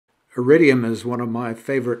Iridium is one of my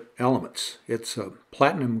favorite elements. It's a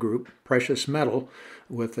platinum group precious metal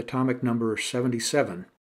with atomic number 77.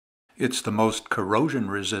 It's the most corrosion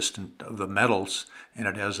resistant of the metals, and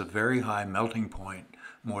it has a very high melting point,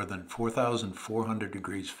 more than 4,400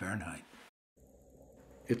 degrees Fahrenheit.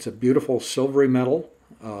 It's a beautiful silvery metal.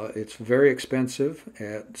 It's very expensive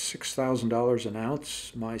at $6,000 an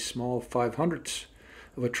ounce. My small 5/100ths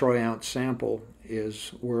of a troy ounce sample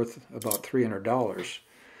is worth about $300.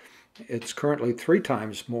 It's currently 3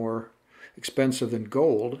 times more expensive than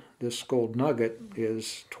gold. This gold nugget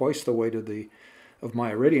is twice the weight of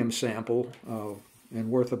my iridium sample and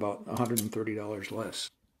worth about $130 less.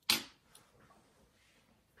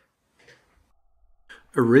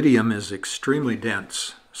 Iridium is extremely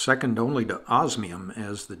dense, second only to osmium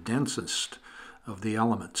as the densest of the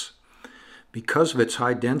elements. Because of its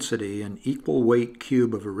high density, an equal weight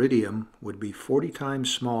cube of iridium would be 40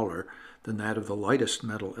 times smaller than that of the lightest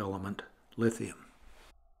metal element, lithium.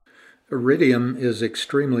 Iridium is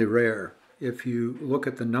extremely rare. If you look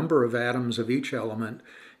at the number of atoms of each element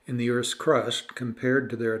in the Earth's crust compared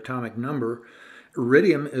to their atomic number,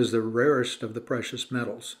 iridium is the rarest of the precious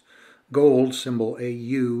metals. Gold, symbol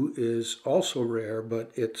AU, is also rare,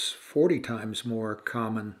 but it's 40 times more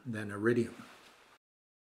common than iridium.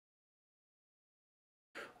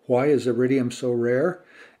 Why is iridium so rare?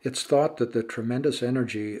 It's thought that the tremendous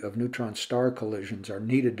energy of neutron-star collisions are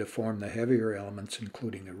needed to form the heavier elements,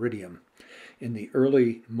 including iridium. In the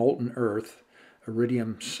early molten Earth,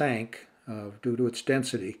 iridium sank due to its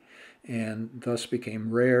density and thus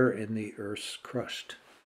became rare in the Earth's crust.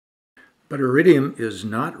 But iridium is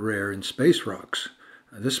not rare in space rocks.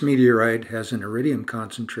 This meteorite has an iridium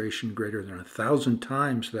concentration greater than 1,000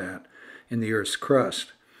 times that in the Earth's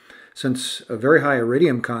crust. Since a very high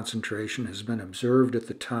iridium concentration has been observed at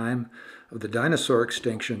the time of the dinosaur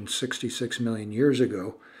extinction 66 million years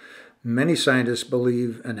ago, many scientists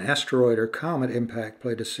believe an asteroid or comet impact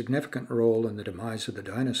played a significant role in the demise of the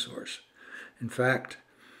dinosaurs. In fact,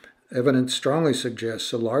 evidence strongly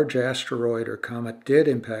suggests a large asteroid or comet did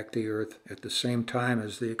impact the Earth at the same time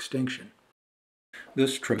as the extinction.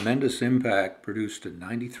 This tremendous impact produced a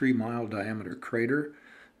 93-mile diameter crater,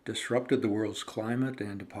 disrupted the world's climate,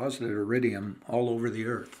 and deposited iridium all over the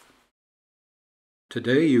Earth.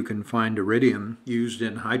 Today you can find iridium used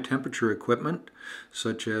in high-temperature equipment,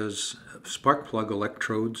 such as spark plug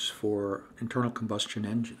electrodes for internal combustion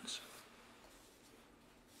engines.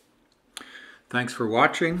 Thanks for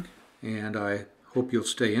watching, and I hope you'll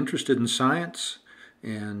stay interested in science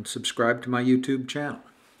and subscribe to my YouTube channel.